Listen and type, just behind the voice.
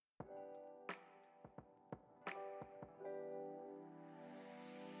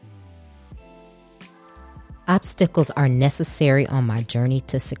Obstacles are necessary on my journey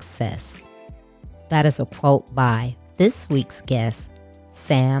to success. That is a quote by this week's guest,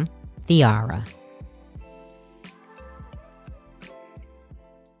 Sam Thiara.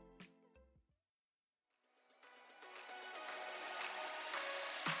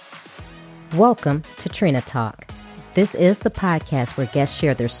 Welcome to Trina Talk. This is the podcast where guests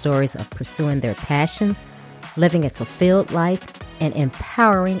share their stories of pursuing their passions, living a fulfilled life, and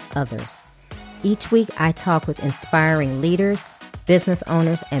empowering others. Each week, I talk with inspiring leaders, business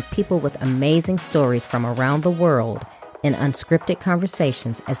owners, and people with amazing stories from around the world in unscripted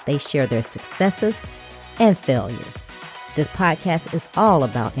conversations as they share their successes and failures. This podcast is all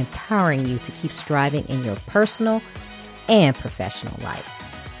about empowering you to keep striving in your personal and professional life.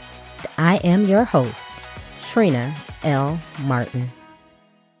 I am your host, Trina L. Martin.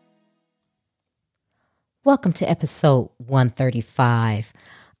 Welcome to episode 135.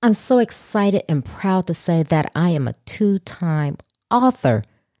 I'm so excited and proud to say that I am a two-time author,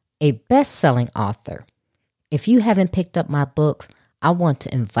 a best-selling author. If you haven't picked up my books, I want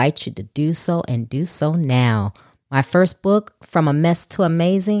to invite you to do so and do so now. My first book, From a Mess to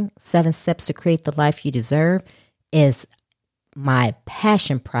Amazing, 7 Steps to Create the Life You Deserve, is my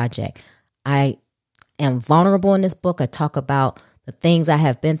passion project. I am vulnerable in this book. I talk about the things I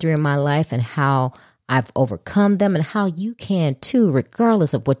have been through in my life and how I've overcome them and how you can too,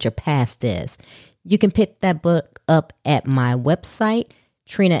 regardless of what your past is. You can pick that book up at my website,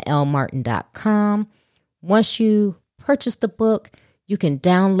 trinalmartin.com. Once you purchase the book, you can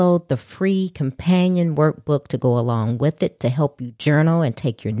download the free companion workbook to go along with it to help you journal and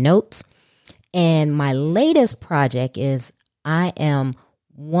take your notes. And my latest project is I am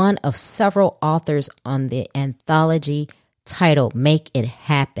one of several authors on the anthology titled Make It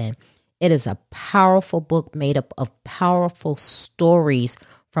Happen. It is a powerful book made up of powerful stories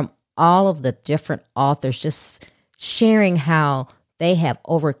from all of the different authors, just sharing how they have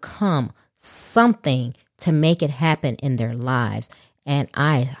overcome something to make it happen in their lives. And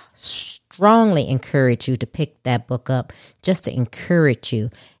I strongly encourage you to pick that book up just to encourage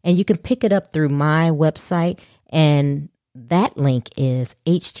you. And you can pick it up through my website, and that link is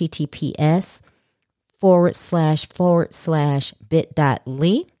https://bit.ly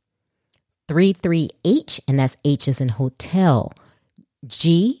 33H, and that's H is in hotel,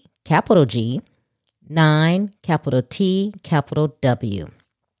 G, capital G, 9, capital T, capital W.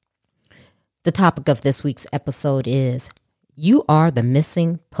 The topic of this week's episode is You Are the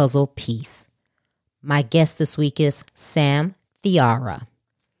Missing Puzzle Piece. My guest this week is Sam Thiara.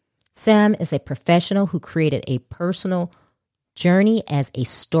 Sam is a professional who created a personal journey as a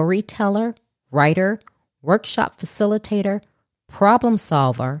storyteller, writer, workshop facilitator, problem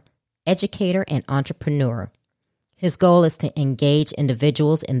solver, educator, and entrepreneur. His goal is to engage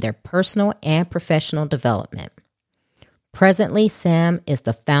individuals in their personal and professional development. Presently, Sam is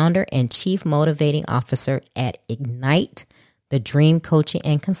the founder and chief motivating officer at Ignite, the Dream Coaching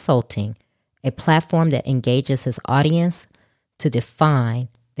and Consulting, a platform that engages his audience to define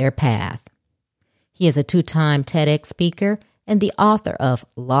their path. He is a 2-time TEDx speaker and the author of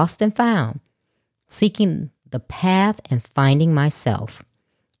Lost and Found, Seeking the Path and Finding Myself.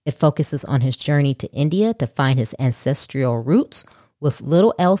 It focuses on his journey to India to find his ancestral roots with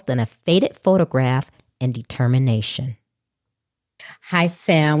little else than a faded photograph and determination. Hi,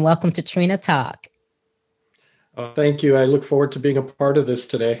 Sam. Welcome to Trina Talk. Thank you. I look forward to being a part of this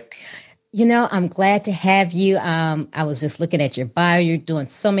today. You know, I'm glad to have you. I was just looking at your bio. You're doing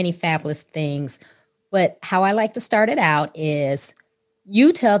so many fabulous things. But how I like to start it out is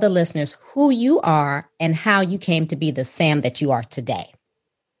you tell the listeners who you are and how you came to be the Sam that you are today.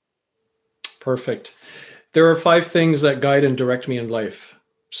 Perfect. There are 5 things that guide and direct me in life: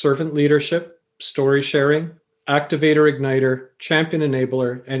 servant leadership, story sharing, activator igniter, champion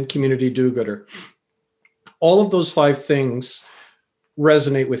enabler, and community do-gooder. All of those 5 things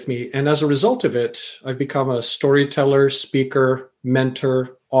resonate with me. And as a result of it, I've become a storyteller, speaker,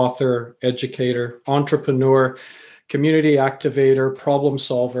 mentor, author, educator, entrepreneur, community activator, problem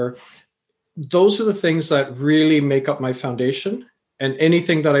solver. Those are the things that really make up my foundation. And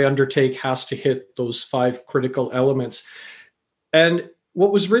anything that I undertake has to hit those 5 critical elements. And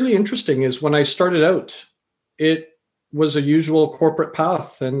what was really interesting is when I started out, it was a usual corporate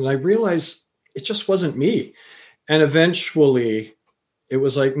path. And I realized it just wasn't me. And eventually it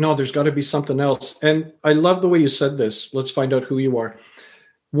was like, no, there's got to be something else. And I love the way you said this. Let's find out who you are.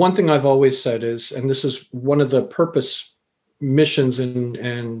 One thing I've always said is, and this is one of the purpose missions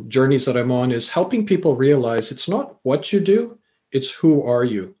and journeys that I'm on, is helping people realize it's not what you do, it's who are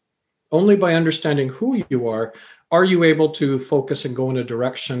you. Only by understanding who you are are you able to focus and go in a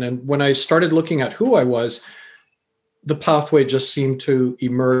direction? And when I started looking at who I was, the pathway just seemed to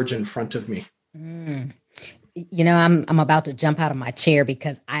emerge in front of me. You know, I'm about to jump out of my chair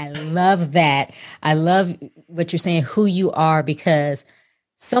because I love that. I love what you're saying, who you are, because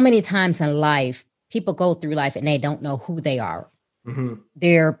so many times in life, people go through life and they don't know who they are. Mm-hmm.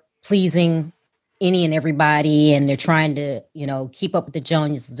 They're pleasing any and everybody, and they're trying to, you know, keep up with the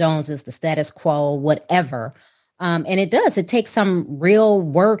Joneses, the status quo, whatever. And it takes some real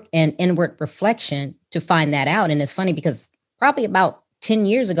work and inward reflection to find that out. And it's funny because probably about 10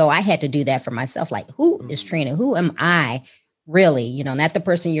 years ago, I had to do that for myself. Like, who is Trina? Who am I really? You know, not the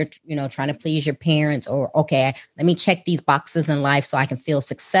person you're, you know, trying to please your parents, or, okay, let me check these boxes in life so I can feel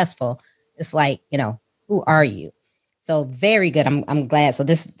successful. It's like, you know, who are you? So very good. I'm glad. So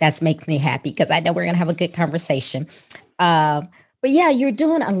that's makes me happy because I know we're going to have a good conversation. But yeah, you're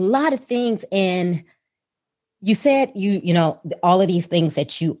doing a lot of things, and you said you know, all of these things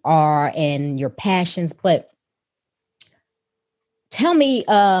that you are and your passions, but tell me,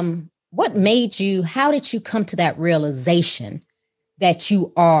 what made you, how did you come to that realization that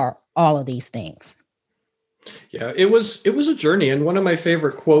you are all of these things? Yeah, it was a journey. And one of my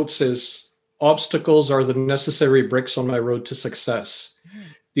favorite quotes is, obstacles are the necessary bricks on my road to success.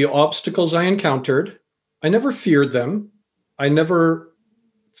 The obstacles I encountered, I never feared them. I never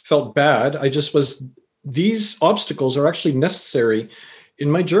felt bad. These obstacles are actually necessary in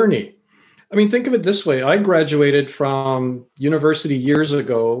my journey. I mean, think of it this way. I graduated from university years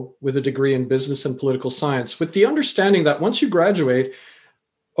ago with a degree in business and political science, with the understanding that once you graduate,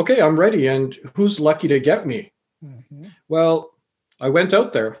 okay, I'm ready, and who's lucky to get me? Mm-hmm. Well, I went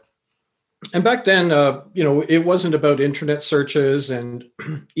out there. And back then, you know, it wasn't about internet searches and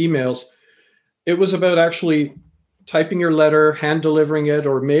emails. It was about actually typing your letter, hand delivering it,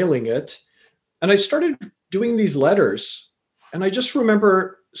 or mailing it. And I started doing these letters. And I just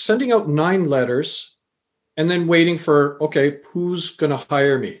remember sending out 9 letters and then waiting for, okay, who's going to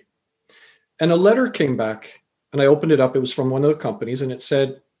hire me? And a letter came back, and I opened it up. It was from one of the companies, and it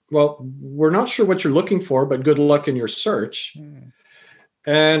said, well, we're not sure what you're looking for, but good luck in your search. Mm.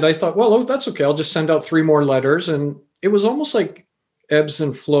 And I thought, well, that's okay. I'll just send out 3 more letters. And it was almost like ebbs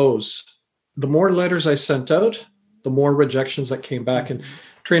and flows. The more letters I sent out, the more rejections that came back. And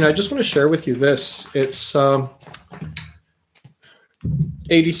Trina, I just want to share with you this. It's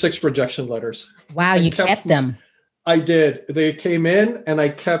 86 rejection letters. Wow, you kept them. I did. They came in and I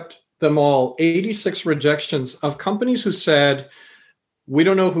kept them all. 86 rejections of companies who said, we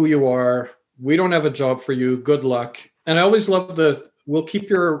don't know who you are. We don't have a job for you. Good luck. And I always love we'll keep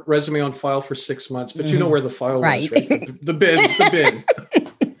your resume on file for 6 months, but you know where the file was, right? The bin.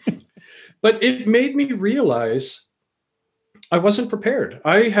 But it made me realize I wasn't prepared.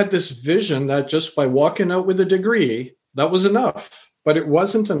 I had this vision that just by walking out with a degree, that was enough, but it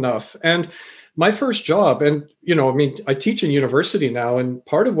wasn't enough. And my first job, and, you know, I mean, I teach in university now, and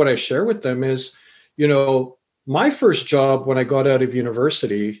part of what I share with them is, you know, my first job when I got out of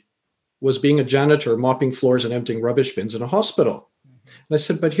university was being a janitor, mopping floors and emptying rubbish bins in a hospital. And I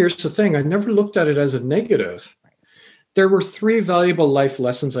said, but here's the thing. I never looked at it as a negative. There were 3 valuable life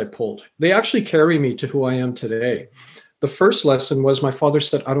lessons I pulled. They actually carry me to who I am today. The first lesson was my father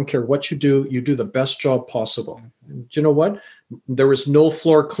said, I don't care what you do the best job possible. And you know what? There was no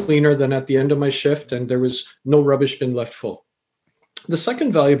floor cleaner than at the end of my shift, and there was no rubbish bin left full. The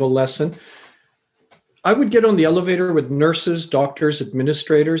second valuable lesson, I would get on the elevator with nurses, doctors,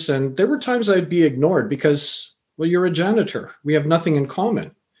 administrators, and there were times I'd be ignored because, well, you're a janitor. We have nothing in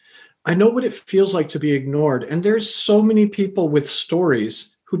common. I know what it feels like to be ignored. And there's so many people with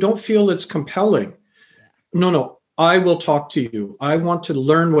stories who don't feel it's compelling. No, I will talk to you. I want to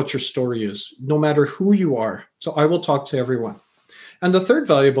learn what your story is, no matter who you are. So I will talk to everyone. And the third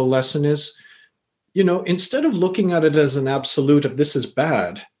valuable lesson is, you know, instead of looking at it as an absolute of this is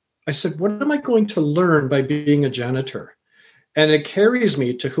bad, I said, what am I going to learn by being a janitor? And it carries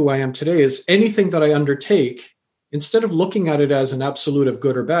me to who I am today. Is anything that I undertake, instead of looking at it as an absolute of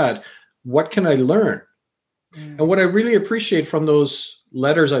good or bad, what can I learn? And what I really appreciate from those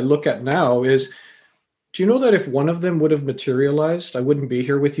letters I look at now is, do you know that if one of them would have materialized, I wouldn't be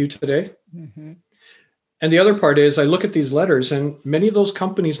here with you today? Mm-hmm. And the other part is I look at these letters and many of those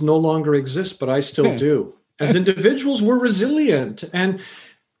companies no longer exist, but I still do. As individuals, we're resilient.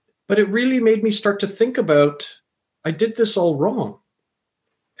 But it really made me start to think about, I did this all wrong.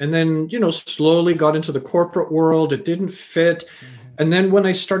 And then, you know, slowly got into the corporate world. It didn't fit. Mm-hmm. And then when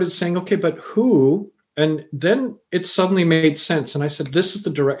I started saying, okay, but who? And then it suddenly made sense. And I said, this is the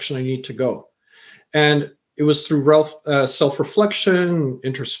direction I need to go. And it was through self-reflection,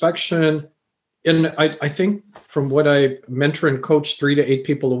 introspection, And I think from what I mentor and coach 3 to 8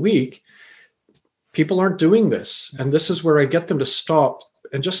 people a week, people aren't doing this. And this is where I get them to stop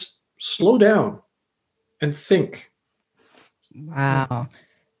and just slow down and think. Wow.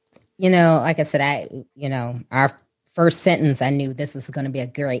 Like I said, our first sentence, I knew this is going to be a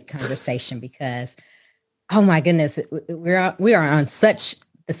great conversation because, oh my goodness, we are on such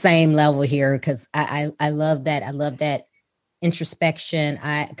the same level here because I love that. I love that introspection.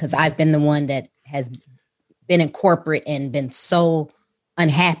 Because I've been the one that has been in corporate and been so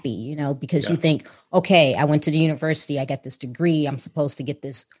unhappy, because you think, okay, I went to the university, I got this degree, I'm supposed to get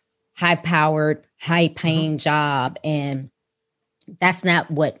this high-powered, high-paying job, and that's not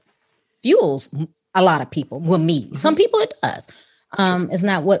what fuels a lot of people. Well, me, some people it does. It's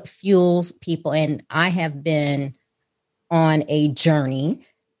not what fuels people, and I have been on a journey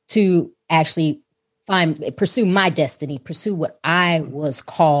to actually pursue my destiny, pursue what I was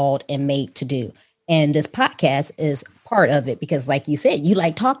called and made to do. And this podcast is part of it because, like you said, you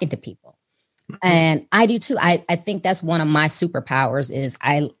like talking to people. And I do too. I think that's one of my superpowers is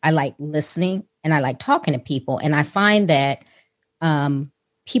I like listening and I like talking to people. And I find that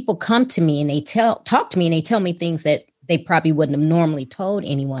people come to me and they talk to me and they tell me things that they probably wouldn't have normally told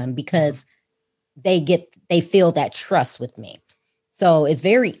anyone because they feel that trust with me. So it's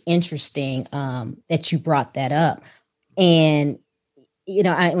very interesting that you brought that up. And,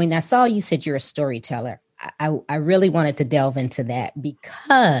 when I saw you said you're a storyteller, I really wanted to delve into that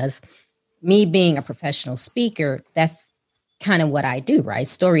because me being a professional speaker, that's kind of what I do, right?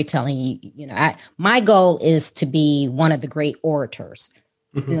 Storytelling, my goal is to be one of the great orators,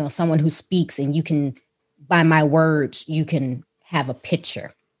 someone who speaks and you can, by my words, you can have a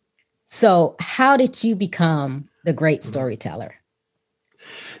picture. So how did you become the great storyteller?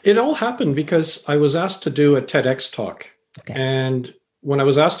 It all happened because I was asked to do a TEDx talk. Okay. And when I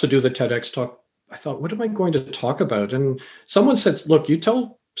was asked to do the TEDx talk, I thought, what am I going to talk about? And someone said, look, you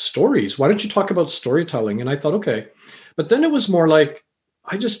tell stories. Why don't you talk about storytelling? And I thought, okay. But then it was more like,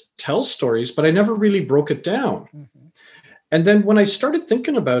 I just tell stories, but I never really broke it down. Mm-hmm. And then when I started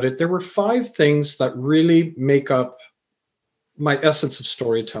thinking about it, there were 5 things that really make up my essence of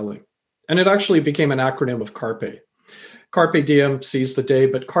storytelling. And it actually became an acronym of CARPE. Carpe diem, seize the day,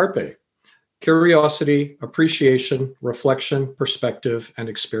 but CARPE. Curiosity, appreciation, reflection, perspective, and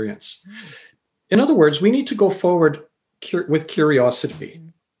experience. In other words, we need to go forward with curiosity.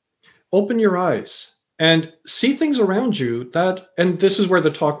 Open your eyes and see things around you and this is where the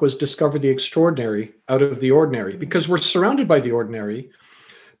talk was, discover the extraordinary out of the ordinary, because we're surrounded by the ordinary.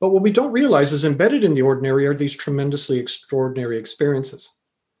 But what we don't realize is embedded in the ordinary are these tremendously extraordinary experiences.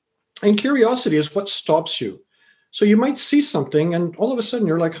 And curiosity is what stops you. So you might see something and all of a sudden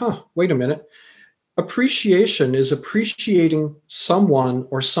you're like, wait a minute. Appreciation is appreciating someone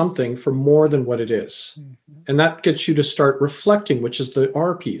or something for more than what it is. Mm-hmm. And that gets you to start reflecting, which is the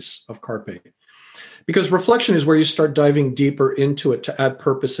R piece of CARPE. Because reflection is where you start diving deeper into it to add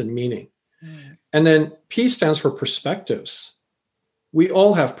purpose and meaning. Mm. And then P stands for perspectives. We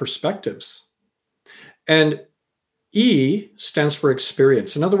all have perspectives. And E stands for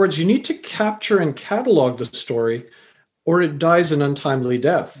experience. In other words, you need to capture and catalog the story or it dies an untimely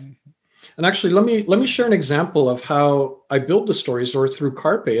death. Mm-hmm. And actually, let me share an example of how I build the stories or through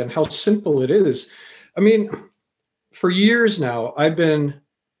CARPE and how simple it is. I mean, for years now, I've been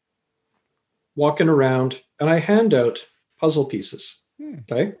walking around and I hand out puzzle pieces.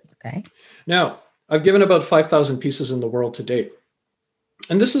 Okay. Now, I've given about 5,000 pieces in the world to date.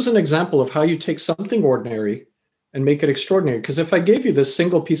 And this is an example of how you take something ordinary and make it extraordinary. Because if I gave you this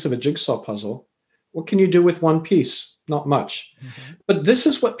single piece of a jigsaw puzzle, what can you do with one piece? Not much. Mm-hmm. But this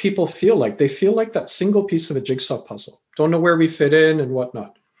is what people feel like. They feel like that single piece of a jigsaw puzzle. Don't know where we fit in and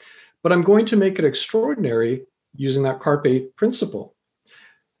whatnot. But I'm going to make it extraordinary using that CARPE principle.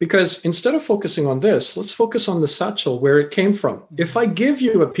 Because instead of focusing on this, let's focus on the satchel where it came from. Mm-hmm. If I give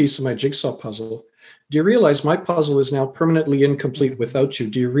you a piece of my jigsaw puzzle, do you realize my puzzle is now permanently incomplete without you?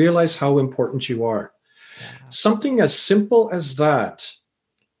 Do you realize how important you are? Yeah. Something as simple as that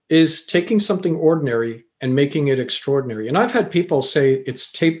is taking something ordinary and making it extraordinary. And I've had people say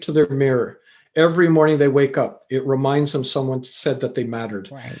it's taped to their mirror. Every morning they wake up, it reminds them someone said that they mattered.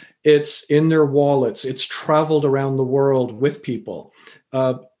 Right. It's in their wallets. It's traveled around the world with people.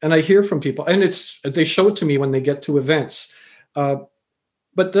 And I hear from people, and they show it to me when they get to events.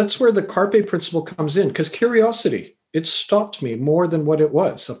 But that's where the CARPE principle comes in, because curiosity, it stopped me more than what it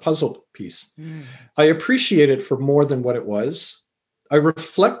was, a puzzle piece. Mm. I appreciate it for more than what it was. I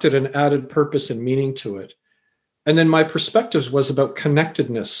reflected and added purpose and meaning to it. And then my perspectives was about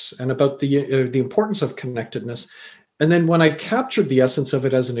connectedness and about the importance of connectedness. And then when I captured the essence of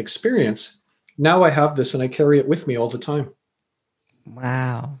it as an experience, now I have this and I carry it with me all the time.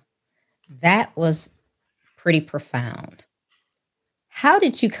 Wow. That was pretty profound. How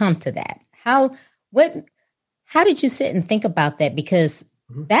did you come to that? How did you sit and think about that? Because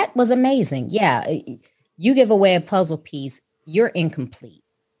that was amazing. Yeah. You give away a puzzle piece, you're incomplete.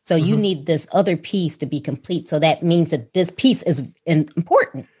 So you need this other piece to be complete. So that means that this piece is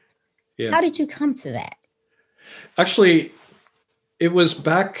important. Yeah. How did you come to that? Actually, it was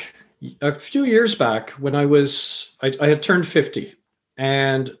back a few years back when I had turned 50.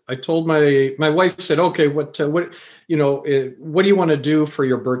 And I told my wife said, okay, what do you want to do for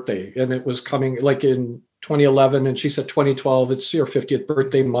your birthday? And it was coming like in 2011. And she said, 2012, it's your 50th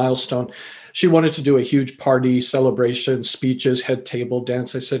birthday milestone. She wanted to do a huge party, celebration, speeches, head table,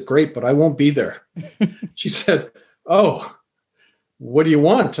 dance. I said, great, but I won't be there. She said, oh, what do you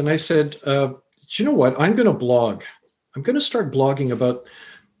want? And I said, you know what? I'm going to blog. I'm going to start blogging about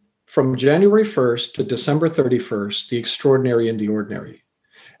from January 1st to December 31st, the extraordinary and the ordinary.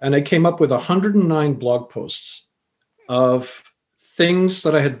 And I came up with 109 blog posts of things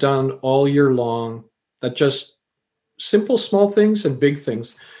that I had done all year long, that just simple, small things and big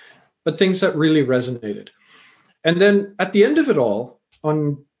things, but things that really resonated. And then at the end of it all,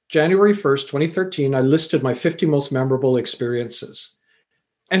 on January 1st, 2013, I listed my 50 most memorable experiences.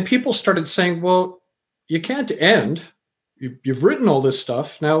 And people started saying, well, you can't end. You've written all this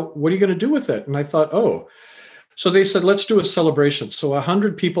stuff. Now, what are you going to do with it? And I thought, oh, so they said, let's do a celebration. So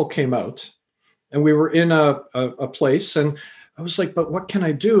 100 people came out and we were in a place and I was like, but what can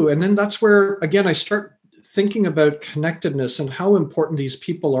I do? And then that's where, again, I start thinking about connectedness and how important these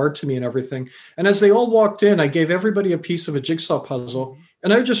people are to me and everything. And as they all walked in, I gave everybody a piece of a jigsaw puzzle.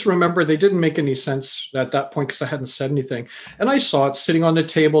 And I just remember they didn't make any sense at that point because I hadn't said anything. And I saw it sitting on the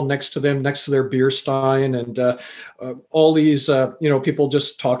table next to them, next to their beer stein, and all these, people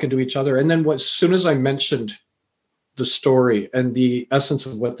just talking to each other. And then as soon as I mentioned the story and the essence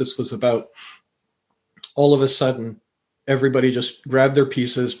of what this was about, all of a sudden, everybody just grabbed their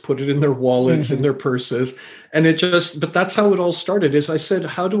pieces, put it in their wallets, in their purses. And but that's how it all started, is I said,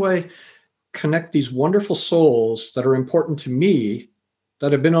 how do I connect these wonderful souls that are important to me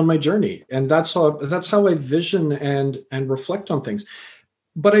that have been on my journey? And that's how I vision and reflect on things.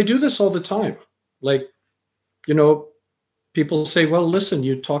 But I do this all the time. Like, people say, well, listen,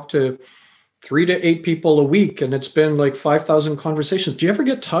 you talk to 3 to 8 people a week and it's been like 5,000 conversations. Do you ever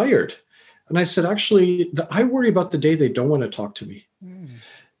get tired? And I said, actually, I worry about the day they don't want to talk to me. And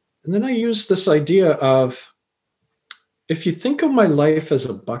then I used this idea of, if you think of my life as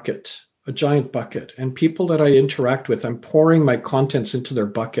a bucket, a giant bucket, and people that I interact with, I'm pouring my contents into their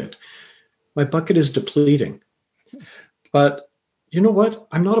bucket. My bucket is depleting. But you know what?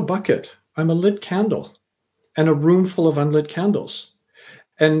 I'm not a bucket. I'm a lit candle and a room full of unlit candles.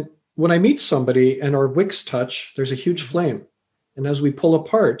 And when I meet somebody and our wicks touch, there's a huge flame. And as we pull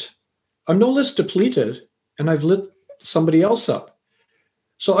apart, I'm no less depleted and I've lit somebody else up.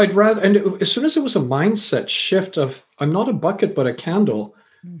 So I'd rather, and as soon as it was a mindset shift of, I'm not a bucket, but a candle,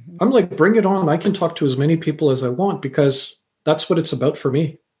 I'm like, bring it on. I can talk to as many people as I want because that's what it's about for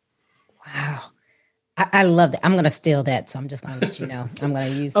me. Wow. I love that. I'm going to steal that. So I'm just going to let you know. I'm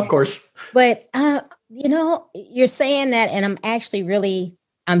going to use that. Of course. But, you're saying that and I'm actually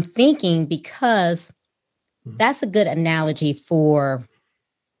I'm thinking because that's a good analogy for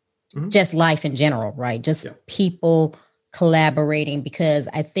just life in general, right? Just people collaborating, because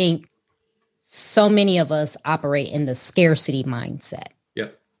I think so many of us operate in the scarcity mindset.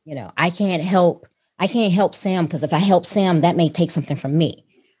 Yeah. I can't help Sam because if I help Sam, that may take something from me.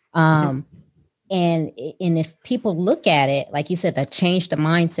 And if people look at it, like you said, that change the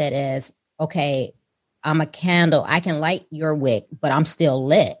mindset as, okay, I'm a candle. I can light your wick, but I'm still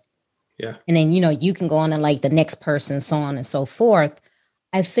lit. Yeah. And then, you can go on and light the next person, so on and so forth.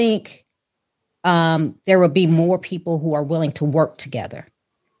 I think there will be more people who are willing to work together.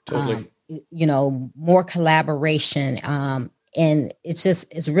 Totally. More collaboration. And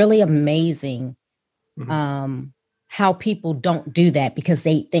it's really amazing how people don't do that because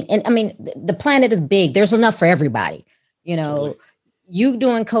they think, and I mean, the planet is big. There's enough for everybody. Totally. You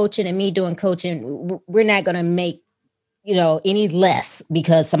doing coaching and me doing coaching, we're not going to make, any less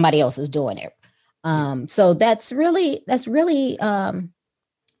because somebody else is doing it. So that's really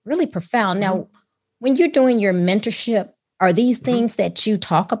really profound. Now, when you're doing your mentorship, are these things that you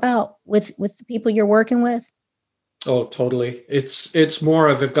talk about with the people you're working with? Oh, totally. It's more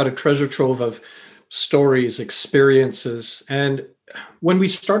of, I've got a treasure trove of stories, experiences. And when we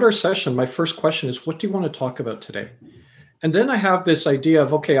start our session, my first question is, what do you want to talk about today? And then I have this idea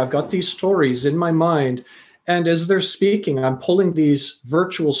of, okay, I've got these stories in my mind. And as they're speaking, I'm pulling these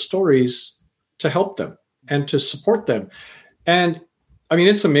virtual stories to help them and to support them. And I mean,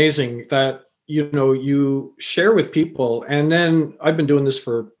 it's amazing that, you share with people. And then I've been doing this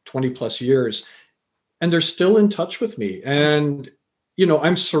for 20 plus years and they're still in touch with me. And,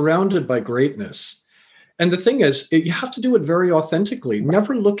 I'm surrounded by greatness. And the thing is, you have to do it very authentically. Right.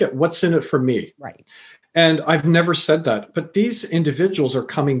 Never look at what's in it for me. Right. And I've never said that. But these individuals are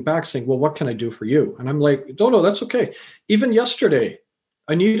coming back saying, well, what can I do for you? And I'm like, no, that's okay. Even yesterday,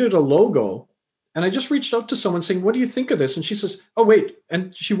 I needed a logo. And I just reached out to someone saying, what do you think of this? And she says, oh, wait.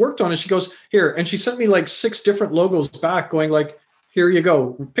 And she worked on it. She goes, here. And she sent me like 6 different logos back going like, here you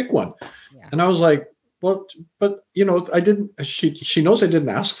go, pick one. Yeah. And I was like, well, but I didn't, she knows I didn't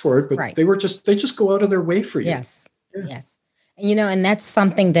ask for it, but right. they just go out of their way for you. Yes. Yeah. Yes. And that's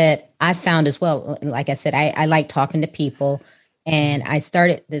something that I found as well. Like I said, I like talking to people, and I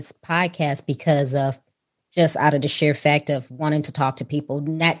started this podcast because of just out of the sheer fact of wanting to talk to people,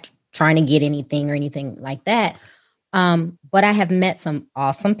 not trying to get anything or anything like that. But I have met some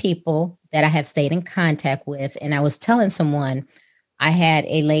awesome people that I have stayed in contact with. And I was telling someone, I had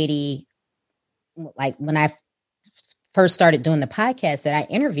a lady, like when I first started doing the podcast, that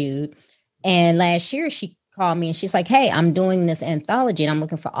I interviewed. And last year she called me and she's like, hey, I'm doing this anthology and I'm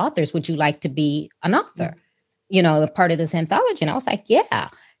looking for authors. Would you like to be an author? A part of this anthology? And I was like, yeah.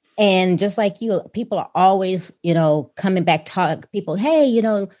 And just like you, people are always, coming back, people, hey,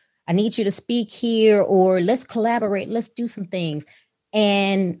 I need you to speak here, or let's collaborate. Let's do some things.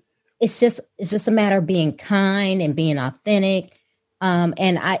 And it's just a matter of being kind and being authentic.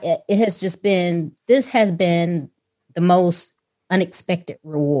 This has been the most unexpected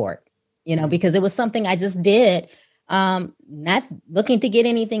reward, because it was something I just did, not looking to get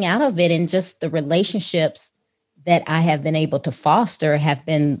anything out of it. And just the relationships that I have been able to foster have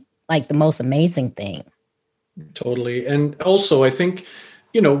been like the most amazing thing. Totally. And also, I think,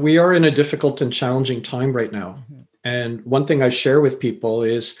 we are in a difficult and challenging time right now. Mm-hmm. And one thing I share with people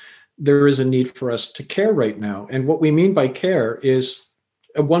is there is a need for us to care right now. And what we mean by care is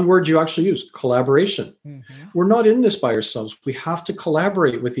one word you actually use, collaboration. Mm-hmm. We're not in this by ourselves. We have to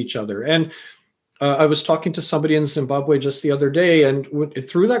collaborate with each other. And I was talking to somebody in Zimbabwe just the other day, and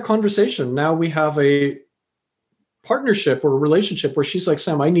through that conversation, now we have a partnership or a relationship where she's like,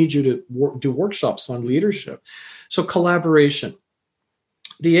 Sam, I need you to do workshops on leadership. So collaboration.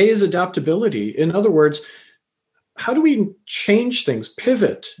 The A is adaptability. In other words, how do we change things,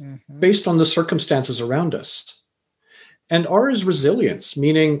 pivot based on the circumstances around us? And R is resilience,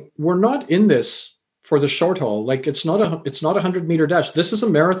 meaning we're not in this for the short haul. Like it's not a 100-meter dash. This is a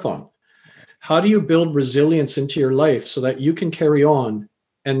marathon. How do you build resilience into your life so that you can carry on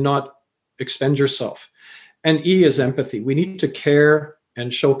and not expend yourself? And E is empathy. We need to care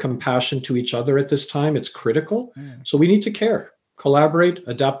and show compassion to each other at this time. It's critical. So we need to care, collaborate,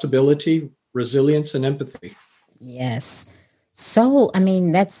 adaptability, resilience, and empathy. Yes. So, I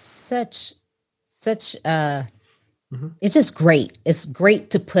mean, that's such, it's just great. It's great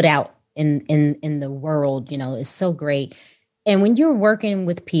to put out in the world, it's so great. And when you're working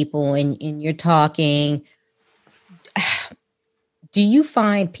with people and you're talking, do you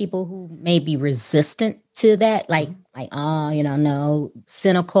find people who may be resistant to that? Like, no,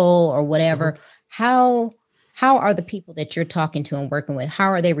 cynical or whatever. How are the people that you're talking to and working with, how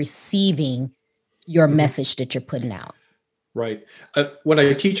are they receiving your message that you're putting out? Right. When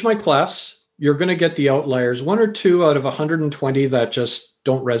I teach my class, you're going to get the outliers, 1 or 2 out of 120 that just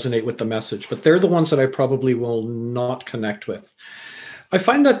don't resonate with the message, but they're the ones that I probably will not connect with. I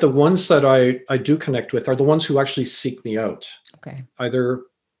find that the ones that I do connect with are the ones who actually seek me out. Okay. Either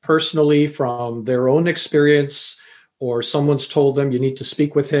personally from their own experience, or someone's told them you need to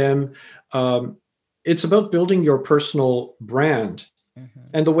speak with him. It's about building your personal brand.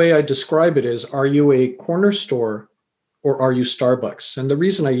 And the way I describe it is, are you a corner store or are you Starbucks? And the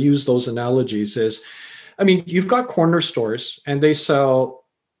reason I use those analogies is, I mean, you've got corner stores and they sell,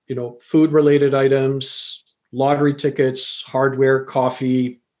 food related items, lottery tickets, hardware,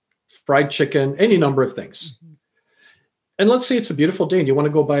 coffee, fried chicken, any number of things. And let's say it's a beautiful day and you want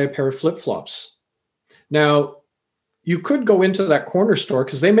to go buy a pair of flip-flops. Now, you could go into that corner store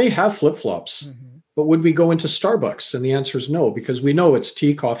because they may have flip-flops, but would we go into Starbucks? And the answer is no, because we know it's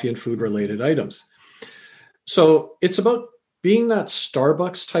tea, coffee, and food-related items. So it's about being that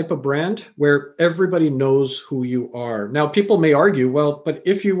Starbucks type of brand where everybody knows who you are. Now, people may argue, well, but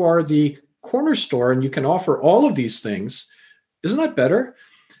if you are the corner store and you can offer all of these things, isn't that better?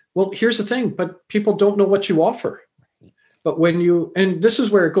 Well, here's the thing, but people don't know what you offer. But and this is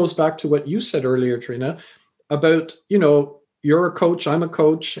where it goes back to what you said earlier, Trina, about, you're a coach, I'm a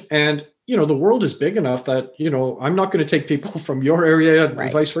coach, and the world is big enough that, I'm not going to take people from your area and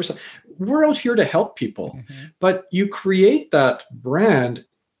Right. vice versa. We're out here to help people. Mm-hmm. But you create that brand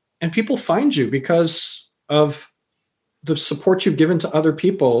and people find you because of the support you've given to other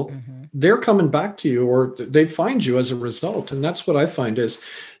people. Mm-hmm. They're coming back to you, or they find you as a result. And that's what I find is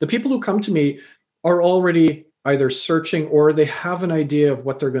the people who come to me are already either searching or they have an idea of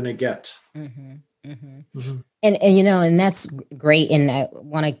what they're going to get. Mm-hmm. Mm-hmm. Mm-hmm. And and that's great. And I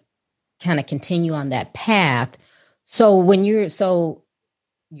want to kind of continue on that path. So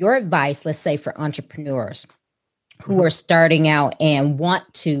your advice, let's say for entrepreneurs who Mm-hmm. are starting out and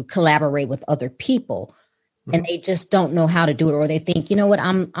want to collaborate with other people, and Mm-hmm. they just don't know how to do it, or they think, you know what,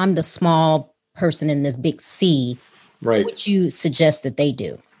 I'm the small person in this big sea. Right. What would you suggest that they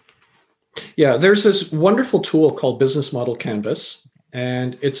do? Yeah, there's this wonderful tool called Business Model Canvas,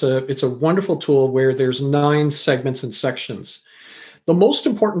 and it's a wonderful tool where there's 9 segments and sections. The most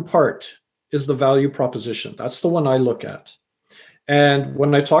important part is the value proposition. That's the one I look at. And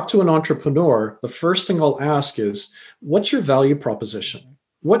when I talk to an entrepreneur, the first thing I'll ask is, what's your value proposition?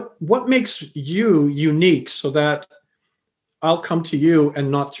 What makes you unique so that I'll come to you and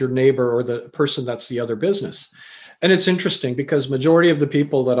not your neighbor or the person that's the other business? And it's interesting because majority of the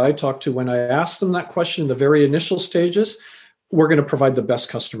people that I talk to, when I ask them that question in the very initial stages, we're going to provide the best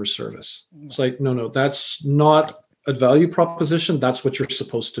customer service. It's like, no, that's not a value proposition. That's what you're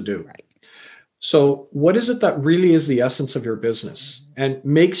supposed to do. Right. So what is it that really is the essence of your business and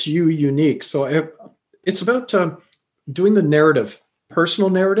makes you unique? So it's about doing the narrative, personal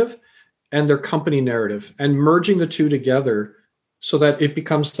narrative and their company narrative, and merging the two together so that it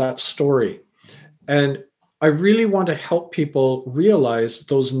becomes that story. And I really want to help people realize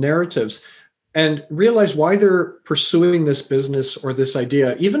those narratives and realize why they're pursuing this business or this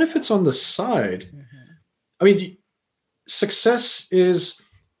idea, even if it's on the side. Mm-hmm. I mean, success is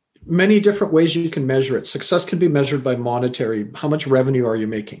many different ways you can measure it. Success can be measured by monetary, how much revenue are you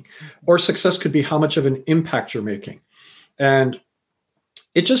making? Or success could be how much of an impact you're making. And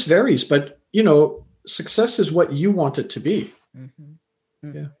it just varies, but success is what you want it to be. Mm-hmm.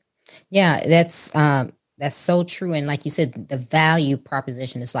 Mm-hmm. Yeah, that's so true. And like you said, the value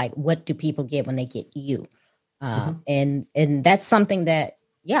proposition is like, what do people get when they get you? And that's something that,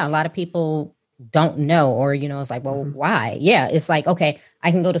 a lot of people don't know, or, it's like, well, why? Yeah. It's like, okay,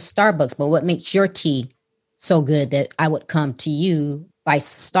 I can go to Starbucks, but what makes your tea so good that I would come to you by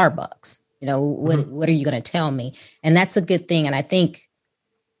Starbucks? What are you going to tell me? And that's a good thing. And I think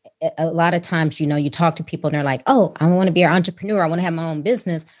a lot of times, you talk to people and they're like, oh, I want to be an entrepreneur. I want to have my own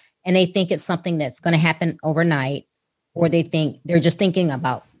business. And they think it's something that's going to happen overnight, or they're just thinking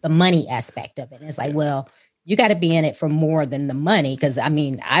about the money aspect of it. And it's like, well, you got to be in it for more than the money. Cause I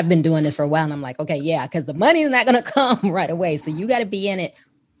mean, I've been doing this for a while and I'm like, okay, yeah, cause the money is not going to come right away. So you got to be in it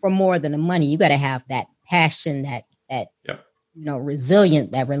for more than the money. You got to have that passion, that,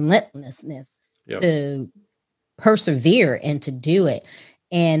 resilient, that relentlessness to persevere and to do it.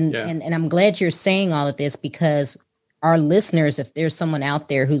 And I'm glad you're saying all of this, because our listeners, if there's someone out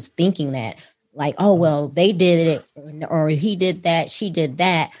there who's thinking that, like, oh, well, they did it, or he did that, she did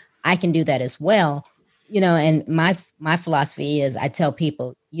that, I can do that as well. And my philosophy is, I tell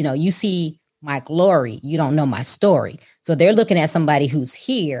people, you see my glory, you don't know my story. So they're looking at somebody who's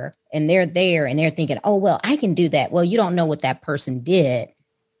here and they're there and they're thinking, oh, well, I can do that. Well, you don't know what that person did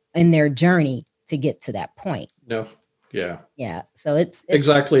in their journey to get to that point. No. Yeah. Yeah. So it's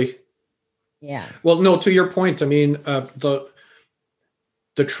exactly. Yeah. Well, no, to your point, I mean, the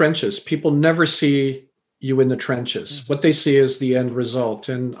trenches, people never see you in the trenches. Mm-hmm. What they see is the end result.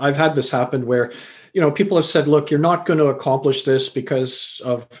 And I've had this happen where, people have said, look, you're not going to accomplish this because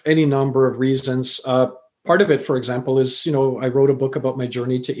of any number of reasons. Part of it, for example, is, I wrote a book about my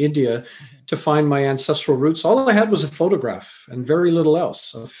journey to India to find my ancestral roots. All I had was a photograph and very little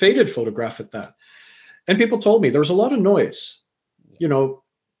else, a faded photograph at that. And people told me there was a lot of noise.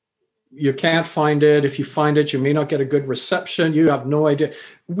 You can't find it. If you find it, you may not get a good reception. You have no idea.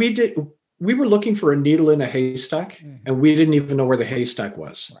 We were looking for a needle in a haystack, and we didn't even know where the haystack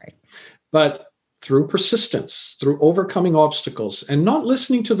was. Right. But through persistence, through overcoming obstacles and not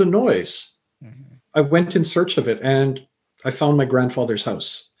listening to the noise, I went in search of it, and I found my grandfather's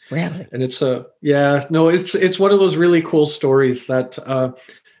house. Really? And it's it's one of those really cool stories that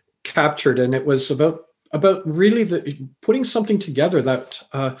captured, and it was about really putting something together that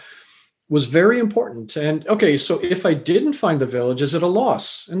was very important. And okay, so if I didn't find the village, is it a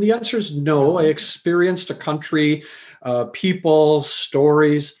loss? And the answer is no. I experienced a country, people,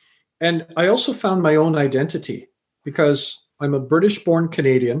 stories. And I also found my own identity, because I'm a British-born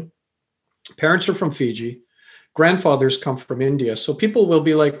Canadian. Parents are from Fiji. Grandfathers come from India. So people will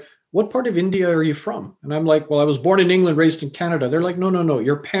be like, what part of India are you from? And I'm like, well, I was born in England, raised in Canada. They're like, no,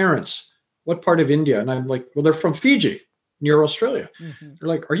 your parents, what part of India? And I'm like, well, they're from Fiji, near Australia. Mm-hmm. They're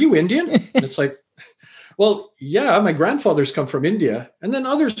like, are you Indian? And it's like, well, yeah, my grandfathers come from India. And then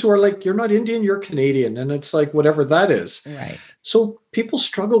others who are like, you're not Indian, you're Canadian. And it's like, whatever that is. Right. So people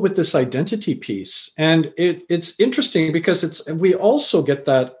struggle with this identity piece. And it's interesting because we also get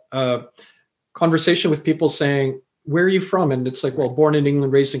that conversation with people saying, where are you from? And it's like, well, born in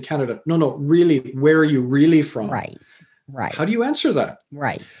England, raised in Canada. No, really, where are you really from? Right. How do you answer that?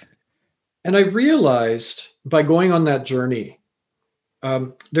 Right. And I realized by going on that journey,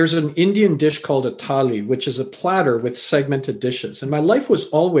 there's an Indian dish called a thali, which is a platter with segmented dishes. And my life was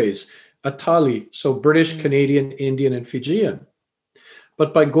always a thali, so British, Canadian, Indian, and Fijian.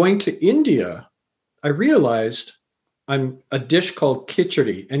 But by going to India, I realized I'm a dish called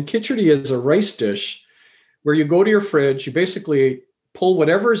khichdi. And khichdi is a rice dish where you go to your fridge, you basically pull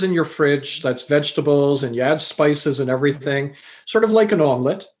whatever's in your fridge, that's vegetables, and you add spices and everything, sort of like an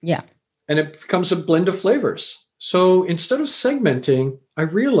omelet. Yeah. And it becomes a blend of flavors. So instead of segmenting, I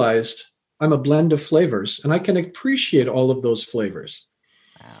realized I'm a blend of flavors and I can appreciate all of those flavors.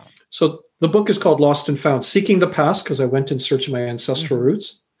 Wow. So the book is called Lost and Found, Seeking the Past, because I went in search of my ancestral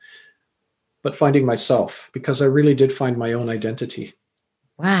roots, but finding myself, because I really did find my own identity.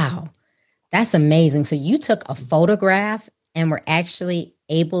 Wow. That's amazing. So you took a photograph and were actually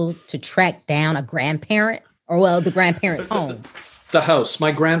able to track down a grandparent, or well, the grandparent's home. The house,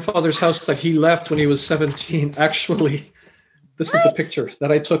 my grandfather's house that he left when he was 17. Actually, this is the picture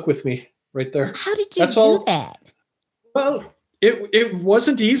that I took with me right there. How did you do that? Well, it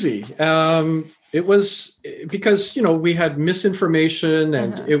wasn't easy. It was because, we had misinformation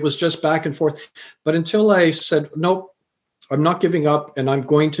and it was just back and forth. But until I said, nope, I'm not giving up and I'm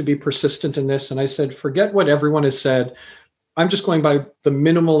going to be persistent in this. And I said, forget what everyone has said. I'm just going by the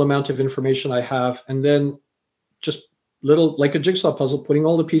minimal amount of information I have. And then just little, like a jigsaw puzzle, putting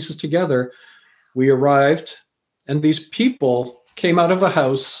all the pieces together. We arrived and these people came out of a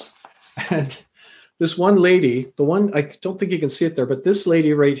house, and this one lady, the one, I don't think you can see it there, but this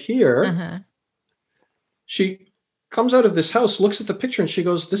lady right here, she comes out of this house, looks at the picture and she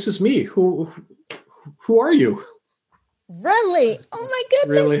goes, this is me. Who are you? Really? Oh my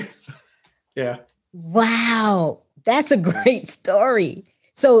goodness. Really? Yeah. Wow. That's a great story.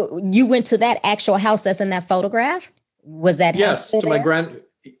 So you went to that actual house that's in that photograph? Was that house still to there? my grand?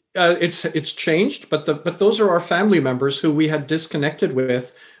 It's changed, but those are our family members who we had disconnected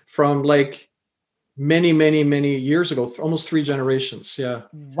with from like many, many, many years ago, almost 3 generations. Yeah.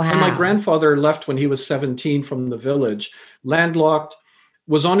 Wow. And my grandfather left when he was 17 from the village, landlocked,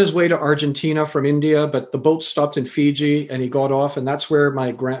 was on his way to Argentina from India, but the boat stopped in Fiji and he got off. And that's where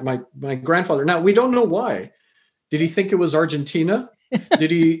my grandfather, now we don't know why. Did he think it was Argentina?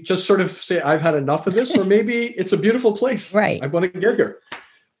 Did he just sort of say, I've had enough of this? Or maybe it's a beautiful place. Right. I want to get here.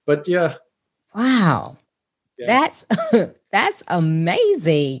 But yeah. Wow. Yeah. That's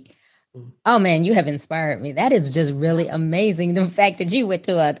amazing. Oh man, you have inspired me. That is just really amazing. The fact that you went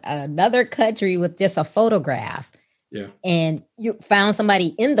to another country with just a photograph. Yeah. And you found somebody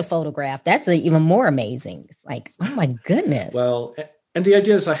in the photograph. That's even more amazing. It's like, oh my goodness. Well, and the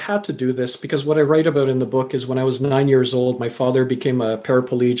idea is I had to do this because what I write about in the book is when I was 9 years old, my father became a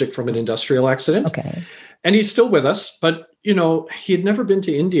paraplegic from an industrial accident. Okay. And he's still with us, but he had never been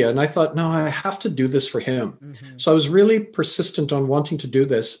to India. And I thought, no, I have to do this for him. Mm-hmm. So I was really persistent on wanting to do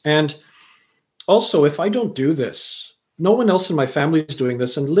this. And also, if I don't do this, no one else in my family is doing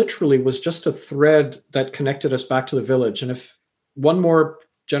this, and literally was just a thread that connected us back to the village. And if one more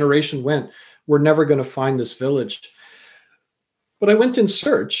generation went, we're never going to find this village. But I went in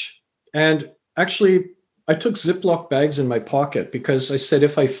search, and actually I took Ziploc bags in my pocket because I said,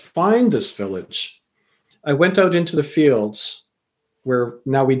 if I find this village, I went out into the fields where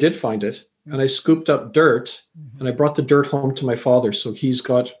now we did find it, and I scooped up dirt and I brought the dirt home to my father. So he's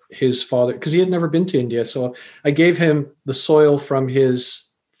got his father, because he had never been to India. So I gave him the soil from his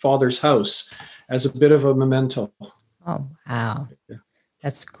father's house as a bit of a memento. Oh, wow. Yeah.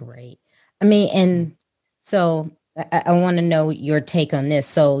 That's great. I mean, and so I want to know your take on this.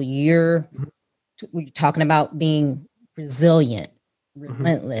 So you're talking about being resilient,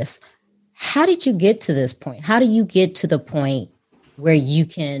 relentless. How did you get to this point? How do you get to the point where you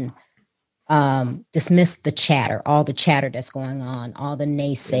can dismiss the chatter, all the chatter that's going on, all the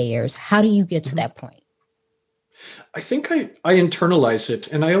naysayers? How do you get to that point? I think I internalize it.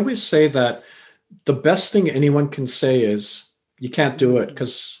 And I always say that the best thing anyone can say is, you can't do it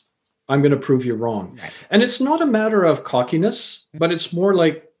because I'm going to prove you wrong. Right. And it's not a matter of cockiness, but it's more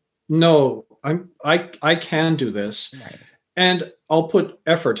like, no, I can do this. Right. And I'll put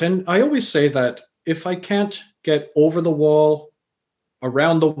effort. And I always say that if I can't get over the wall,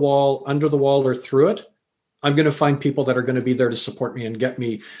 around the wall, under the wall, or through it, I'm going to find people that are going to be there to support me and get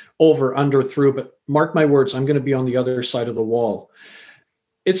me over, under, through. But mark my words, I'm going to be on the other side of the wall.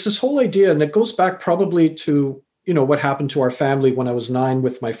 It's this whole idea, and it goes back probably to, what happened to our family when I was 9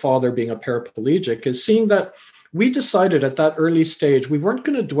 with my father being a paraplegic, is seeing that we decided at that early stage we weren't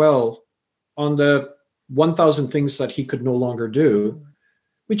going to dwell on the 1,000 things that he could no longer do.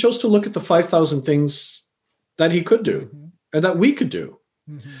 We chose to look at the 5,000 things that he could do and that we could do.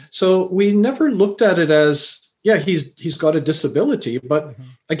 So we never looked at it as, he's got a disability. But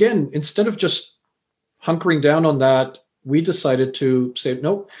again, instead of just hunkering down on that, we decided to say,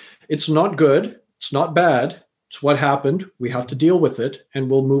 no, it's not good. It's not bad. It's what happened. We have to deal with it, and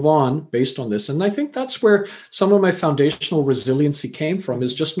we'll move on based on this. And I think that's where some of my foundational resiliency came from,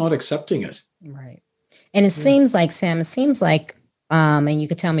 is just not accepting it. Right. And it seems like, Sam, and you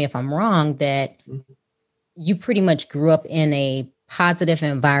could tell me if I'm wrong, that you pretty much grew up in a positive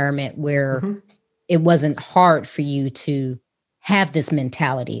environment where it wasn't hard for you to have this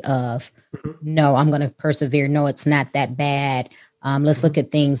mentality of, no, I'm going to persevere. No, it's not that bad. Let's look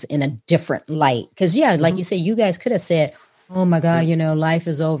at things in a different light. Because, like you said, you guys could have said, oh, my God, life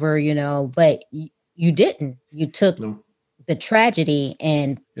is over, but you didn't. You took the tragedy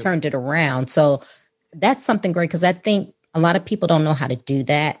and turned it around. So that's something great, because I think a lot of people don't know how to do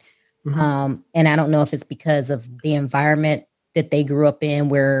that. And I don't know if it's because of the environment that they grew up in,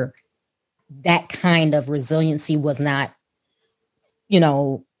 where that kind of resiliency was not,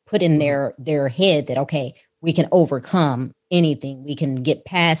 put in their head that, okay, we can overcome anything. We can get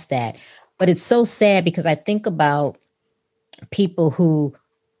past that. But it's so sad, because I think about people who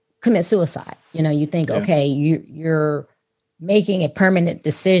commit suicide. You think, okay, you're making a permanent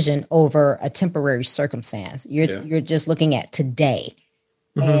decision over a temporary circumstance. You're just looking at today,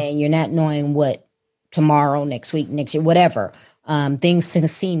 and you're not knowing what tomorrow, next week, next year, whatever. Things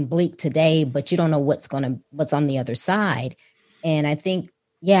seem bleak today, but you don't know what's on the other side. And I think,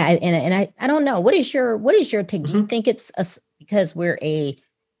 and I don't know, what is your take? Do you think it's because we're a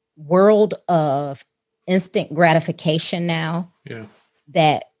world of instant gratification now?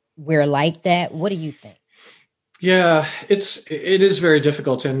 That we're like that? What do you think? Yeah, it is very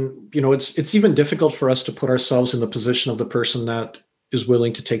difficult. And, it's even difficult for us to put ourselves in the position of the person that is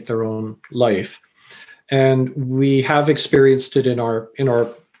willing to take their own life. And we have experienced it in our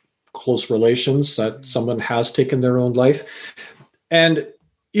close relations, that someone has taken their own life. And,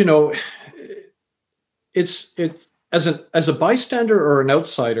 it's as a bystander or an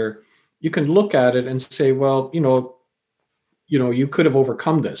outsider, you can look at it and say, well, you could have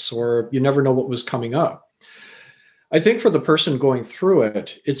overcome this, or you never know what was coming up. I think for the person going through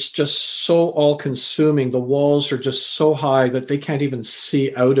it, it's just so all-consuming. The walls are just so high that they can't even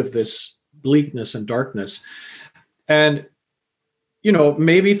see out of this bleakness and darkness. And,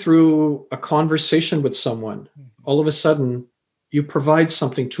 maybe through a conversation with someone, all of a sudden you provide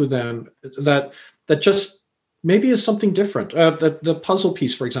something to them that just maybe is something different. The puzzle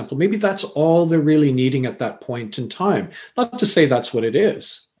piece, for example, maybe that's all they're really needing at that point in time. Not to say that's what it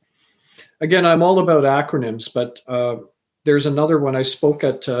is. Again, I'm all about acronyms, but there's another one. I spoke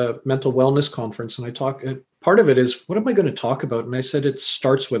at a mental wellness conference, and part of it is, what am I going to talk about? And I said, it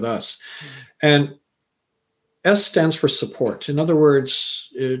starts with us. And S stands for support. In other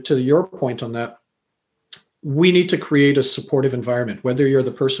words, to your point on that, we need to create a supportive environment, whether you're the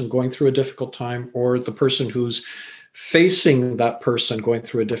person going through a difficult time or the person who's facing that person going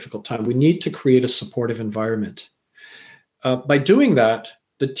through a difficult time. We need to create a supportive environment. By doing that,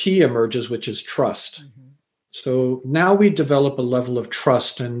 the T emerges, which is trust. So now we develop a level of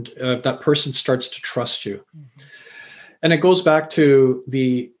trust, and that person starts to trust you. And it goes back to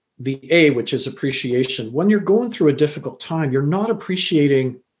the A, which is appreciation. When you're going through a difficult time, you're not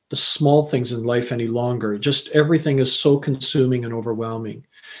appreciating the small things in life any longer. Just everything is so consuming and overwhelming.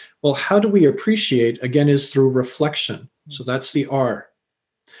 Well, how do we appreciate? Again, is through reflection. So that's the R.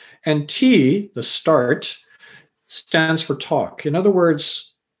 And T, the start, stands for talk. In other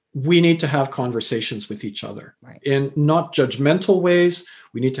words, we need to have conversations with each other in not judgmental ways.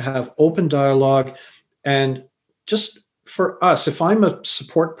 We need to have open dialogue. And just for us, if I'm a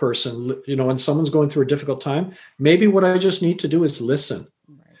support person, and someone's going through a difficult time, maybe what I just need to do is listen.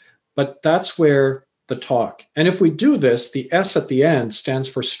 But that's where the talk. And if we do this, the S at the end stands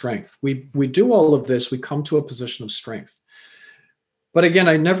for strength. We do all of this, we come to a position of strength. But again,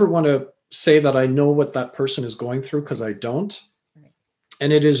 I never want to say that I know what that person is going through, because I don't.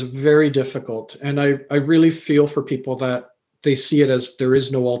 And it is very difficult. And I really feel for people that they see it as there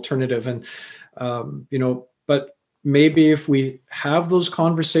is no alternative. And, but maybe if we have those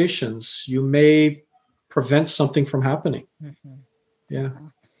conversations, you may prevent something from happening. Mm-hmm. Yeah.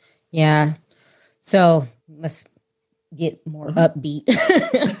 Yeah. So let's get more upbeat.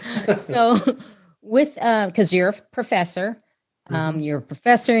 So with, because you're a professor, you're a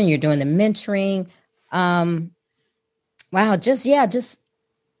professor and you're doing the mentoring. Wow. Just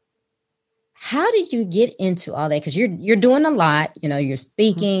how did you get into all that? Because you're doing a lot. You're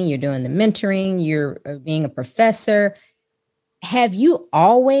speaking, you're doing the mentoring, you're being a professor. Have you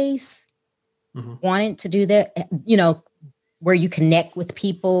always wanted to do that? Where you connect with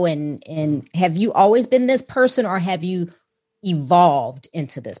people, and have you always been this person, or have you evolved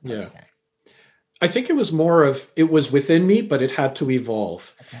into this person? Yeah. I think it was within me, but it had to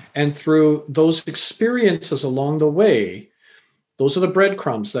evolve. Okay. And through those experiences along the way, those are the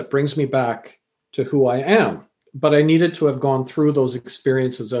breadcrumbs that brings me back to who I am. But I needed to have gone through those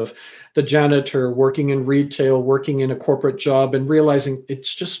experiences of the janitor, working in retail, working in a corporate job, and realizing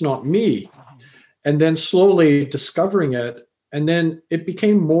it's just not me. And then slowly discovering it. And then it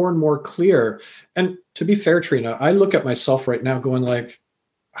became more and more clear. And to be fair, Trina, I look at myself right now going like,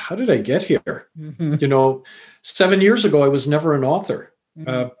 how did I get here? 7 years ago, I was never an author.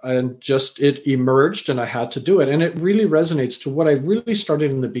 And just it emerged and I had to do it. And it really resonates to what I really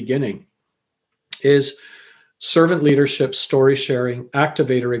started in the beginning is servant leadership, story sharing,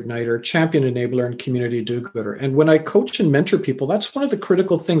 activator, igniter, champion enabler, and community do-gooder. And when I coach and mentor people, that's one of the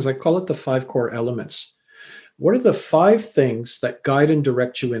critical things. I call it the 5 core elements. What are the 5 things that guide and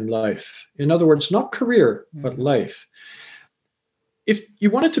direct you in life? In other words, not career, but life. If you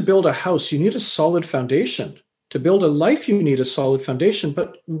wanted to build a house, you need a solid foundation. To build a life, you need a solid foundation,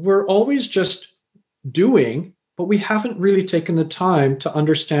 but we're always just doing, but we haven't really taken the time to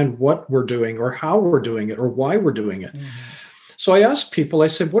understand what we're doing or how we're doing it or why we're doing it. So I asked people, I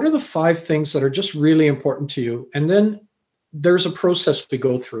said, what are the 5 things that are just really important to you? And then there's a process we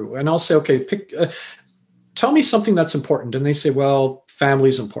go through. And I'll say, okay, tell me something that's important. And they say, well, family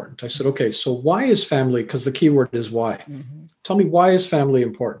is important. I said, okay, so why is family? Because the key word is why. Tell me, why is family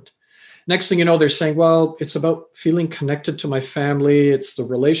important? Next thing you know, they're saying, well, it's about feeling connected to my family. It's the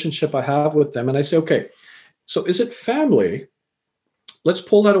relationship I have with them. And I say, okay, so is it family? Let's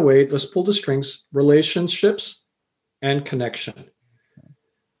pull that away. Let's pull the strings, relationships and connection.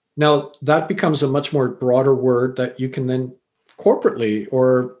 Now, that becomes a much more broader word that you can then corporately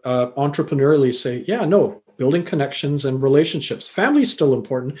or entrepreneurially say, yeah, no, building connections and relationships. Family is still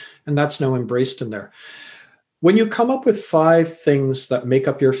important, and that's now embraced in there. When you come up with 5 things that make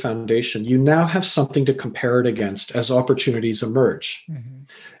up your foundation, you now have something to compare it against as opportunities emerge.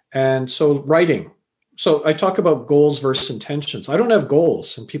 And so writing. So I talk about goals versus intentions. I don't have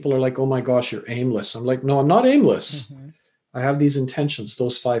goals. And people are like, oh my gosh, you're aimless. I'm like, no, I'm not aimless. I have these intentions,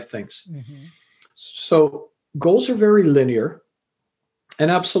 those 5 things. So goals are very linear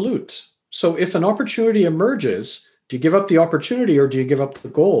and absolute. So if an opportunity emerges, do you give up the opportunity or do you give up the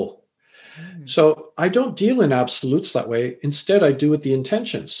goal? So I don't deal in absolutes that way. Instead, I do with the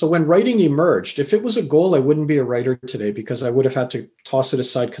intentions. So when writing emerged, if it was a goal, I wouldn't be a writer today because I would have had to toss it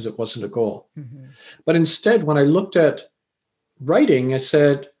aside because it wasn't a goal. But instead, when I looked at writing, I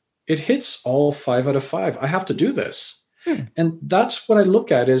said, it hits all 5 out of 5. I have to do this. And that's what I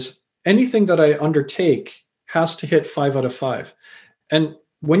look at is anything that I undertake has to hit 5 out of 5. And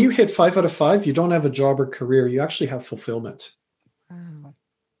when you hit 5 out of 5, you don't have a job or career. You actually have fulfillment.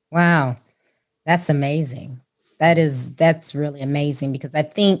 Wow. That's amazing. That's really amazing because I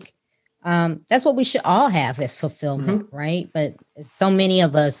think that's what we should all have as fulfillment, right? But so many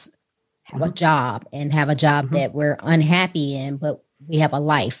of us have a job and have a job that we're unhappy in, but we have a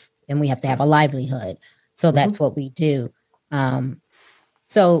life and we have to have a livelihood. So that's what we do.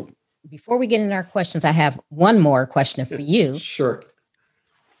 So before we get into our questions, I have one more question for you. Sure.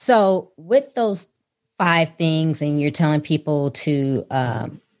 So with those 5 things and you're telling people to,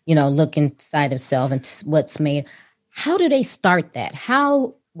 look inside of self and what's made, how do they start that?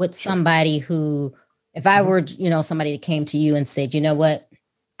 How would somebody who, if I were, somebody that came to you and said, you know what,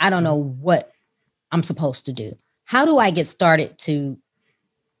 I don't know what I'm supposed to do. How do I get started to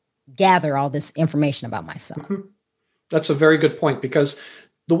gather all this information about myself? That's a very good point because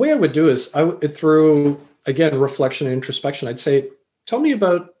the way I would do is through, again, reflection and introspection, I'd say, tell me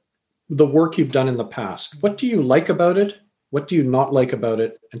about the work you've done in the past. What do you like about it? What do you not like about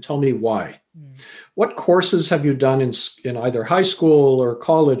it? And tell me why. What courses have you done in either high school or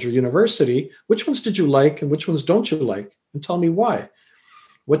college or university? Which ones did you like and which ones don't you like? And tell me why.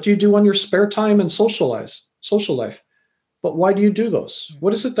 What do you do on your spare time and social life? But why do you do those?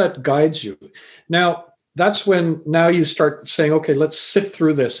 What is it that guides you? Now, that's when now you start saying, okay, let's sift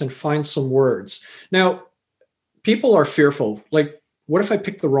through this and find some words. Now, people are fearful. Like, what if I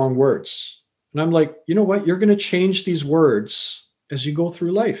pick the wrong words? And I'm like, you know what? You're going to change these words as you go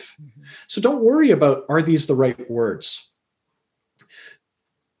through life. Mm-hmm. So don't worry about, are these the right words?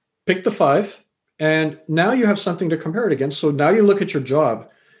 Pick the 5, and now you have something to compare it against. So now you look at your job.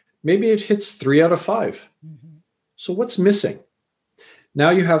 Maybe it hits 3 out of 5. Mm-hmm. So what's missing? Now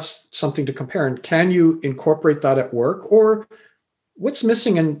you have something to compare. And can you incorporate that at work? Or what's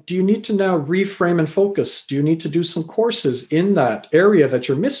missing? And do you need to now reframe and focus? Do you need to do some courses in that area that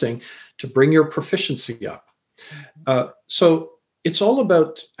you're missing to bring your proficiency up? So it's all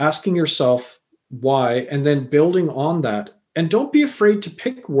about asking yourself why, and then building on that. And don't be afraid to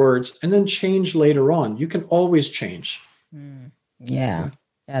pick words and then change later on. You can always change. Yeah.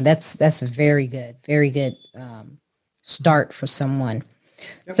 That's a very good start for someone.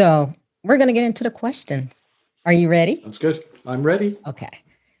 Yep. So we're going to get into the questions. Are you ready? That's good. I'm ready. Okay.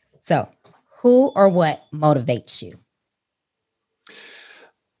 So who or what motivates you?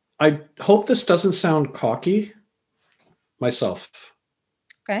 I hope this doesn't sound cocky. Myself.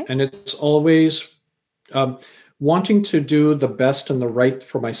 Okay. And it's always wanting to do the best and the right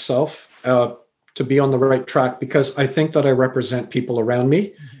for myself, to be on the right track, because I think that I represent people around me.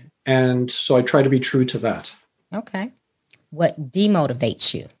 Mm-hmm. And so I try to be true to that. Okay. What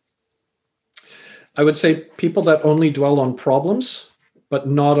demotivates you? I would say people that only dwell on problems, but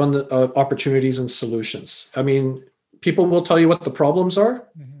not on the opportunities and solutions. I mean, people will tell you what the problems are,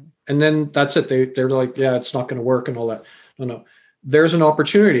 mm-hmm. and then that's it. They're like, yeah, it's not going to work and all that. No. There's an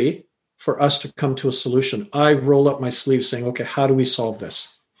opportunity for us to come to a solution. I roll up my sleeves saying, okay, how do we solve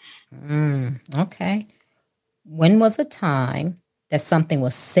this? Okay. When was a time that something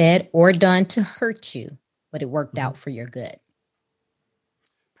was said or done to hurt you, but it worked out for your good?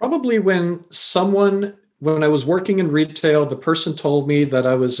 Probably when I was working in retail, the person told me that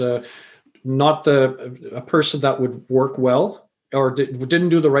I was not a person that would work well, or didn't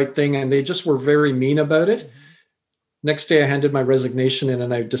do the right thing, and they just were very mean about it. Mm-hmm. Next day, I handed my resignation in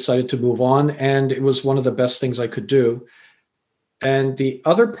and I decided to move on. And it was one of the best things I could do. And the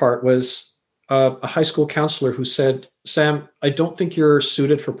other part was a high school counselor who said, Sam, I don't think you're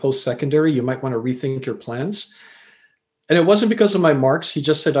suited for post-secondary. You might want to rethink your plans. And it wasn't because of my marks. He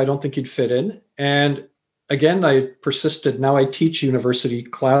just said, I don't think you'd fit in. And again, I persisted. Now I teach university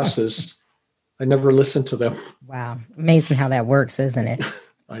classes. I never listened to them. Wow. Amazing how that works, isn't it?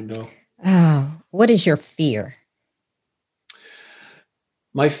 I know. Oh, what is your fear?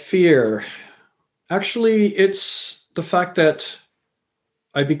 My fear, actually, it's the fact that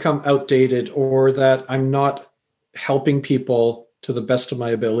I become outdated, or that I'm not helping people to the best of my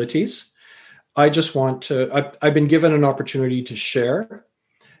abilities. I just want to, I've been given an opportunity to share,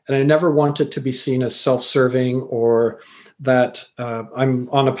 and I never want it to be seen as self-serving, or that I'm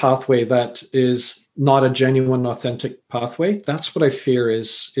on a pathway that is not a genuine, authentic pathway. That's what I fear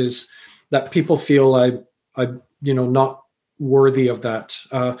is that people feel I'm not worthy of that.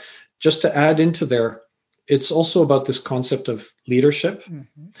 Just to add into there, it's also about this concept of leadership.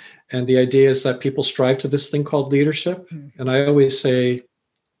 Mm-hmm. And the idea is that people strive to this thing called leadership. Mm-hmm. And I always say,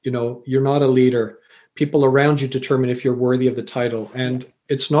 you're not a leader. People around you determine if you're worthy of the title. And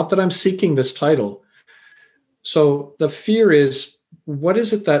it's not that I'm seeking this title. So the fear is, what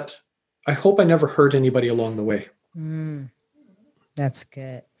is it that I hope I never hurt anybody along the way? That's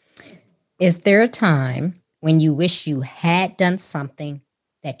good. Is there a time when you wish you had done something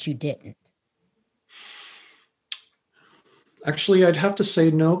that you didn't? Actually, I'd have to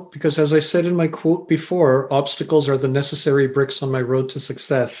say no, because as I said in my quote before, obstacles are the necessary bricks on my road to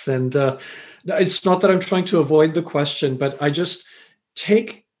success. And it's not that I'm trying to avoid the question, but I just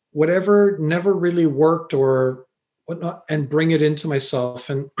take whatever never really worked or whatnot and bring it into myself.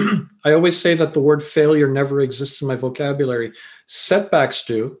 And I always say that the word failure never exists in my vocabulary. Setbacks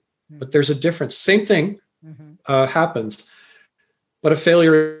do, but there's a difference. Same thing. Happens, but a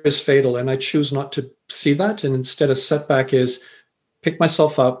failure is fatal, and I choose not to see that. And instead, a setback is pick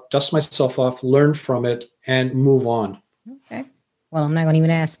myself up, dust myself off, learn from it, and move on. Okay. Well, I'm not going to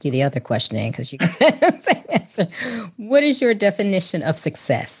even ask you the other question because you can say answer. What is your definition of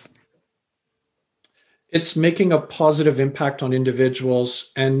success? It's making a positive impact on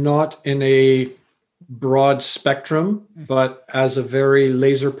individuals, and not in a broad spectrum, but as a very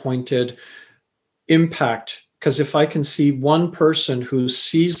laser pointed impact. Because if I can see one person who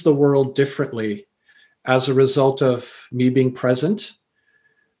sees the world differently as a result of me being present,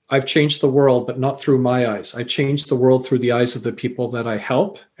 I've changed the world, but not through my eyes. I changed the world through the eyes of the people that I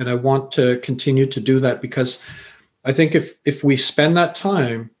help. And I want to continue to do that, because I think if we spend that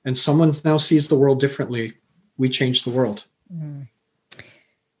time and someone now sees the world differently, we change the world.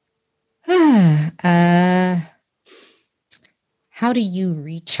 How do you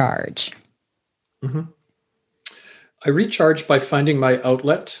recharge? Mm-hmm. I recharge by finding my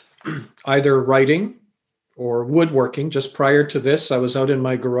outlet, either writing or woodworking. Just prior to this, I was out in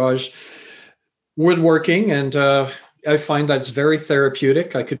my garage woodworking, and I find that it's very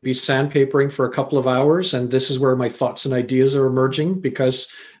therapeutic. I could be sandpapering for a couple of hours, and this is where my thoughts and ideas are emerging, because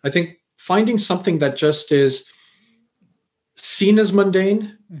I think finding something that just is seen as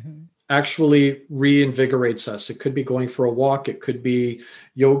mundane actually reinvigorates us. It could be going for a walk, it could be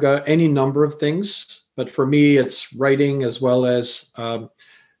yoga, any number of things. But for me, it's writing as well as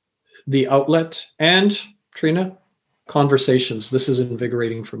the outlet, and Trina, conversations. This is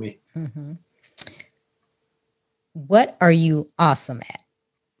invigorating for me. Mm-hmm. What are you awesome at?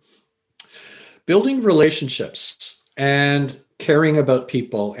 Building relationships and caring about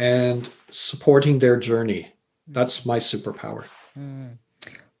people and supporting their journey. That's my superpower. Mm.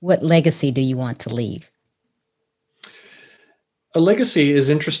 What legacy do you want to leave? A legacy is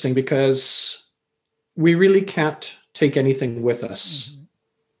interesting because we really can't take anything with us.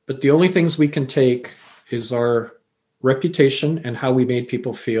 But the only things we can take is our reputation and how we made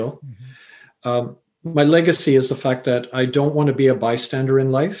people feel. My legacy is the fact that I don't want to be a bystander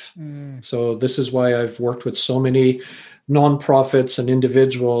in life. So this is why I've worked with so many nonprofits and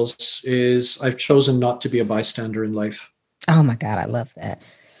individuals, is I've chosen not to be a bystander in life. Oh my God, I love that.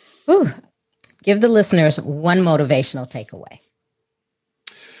 Whew. Give the listeners one motivational takeaway.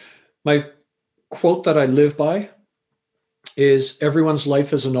 My quote that I live by is, everyone's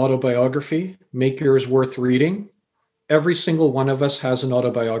life is an autobiography. Make yours worth reading. Every single one of us has an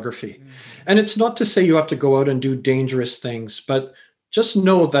autobiography. And it's not to say you have to go out and do dangerous things, but just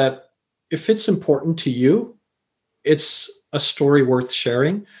know that if it's important to you, it's a story worth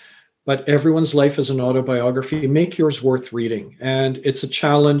sharing. But everyone's life is an autobiography. Make yours worth reading. And it's a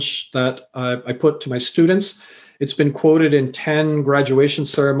challenge that I put to my students. It's been quoted in 10 graduation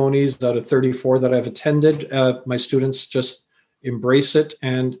ceremonies out of 34 that I've attended. My students just embrace it,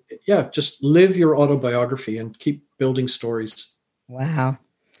 and just live your autobiography and keep building stories. Wow.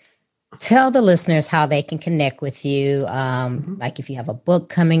 Tell the listeners how they can connect with you. Like if you have a book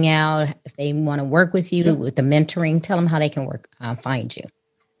coming out, if they want to work with you with the mentoring, tell them how they can find you.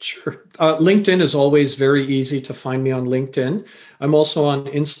 Sure. LinkedIn is always very easy to find me on LinkedIn. I'm also on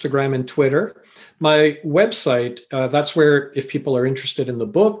Instagram and Twitter. My website, that's where, if people are interested in the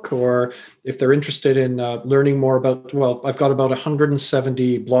book, or if they're interested in learning more about, I've got about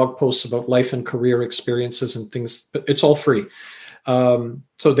 170 blog posts about life and career experiences and things, but it's all free.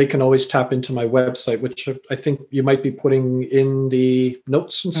 So they can always tap into my website, which I think you might be putting in the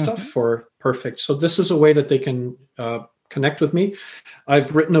notes and stuff for perfect. So this is a way that they can connect with me.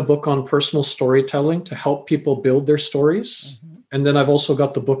 I've written a book on personal storytelling to help people build their stories. And then I've also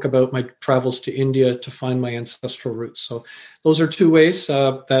got the book about my travels to India to find my ancestral roots. So those are two ways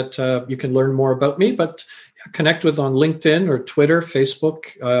that you can learn more about me, but connect with on LinkedIn or Twitter,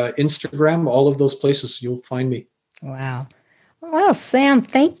 Facebook, Instagram, all of those places you'll find me. Wow. Well, Sam,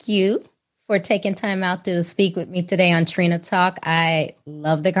 thank you for taking time out to speak with me today on Trina Talk. I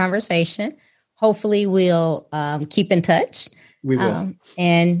love the conversation. Hopefully we'll keep in touch. We will.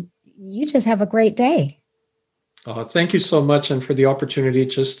 And you just have a great day. Thank you so much, and for the opportunity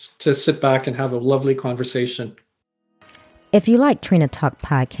just to sit back and have a lovely conversation. If you like Trina Talk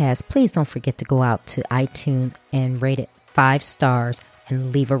podcast, please don't forget to go out to iTunes and rate it 5 stars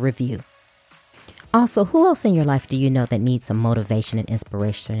and leave a review. Also, who else in your life do you know that needs some motivation and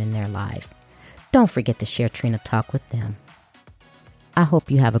inspiration in their lives? Don't forget to share Trina Talk with them. I hope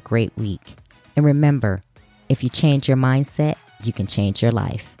you have a great week. And remember, if you change your mindset, you can change your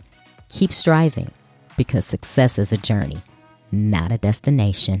life. Keep striving, because success is a journey, not a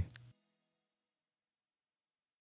destination.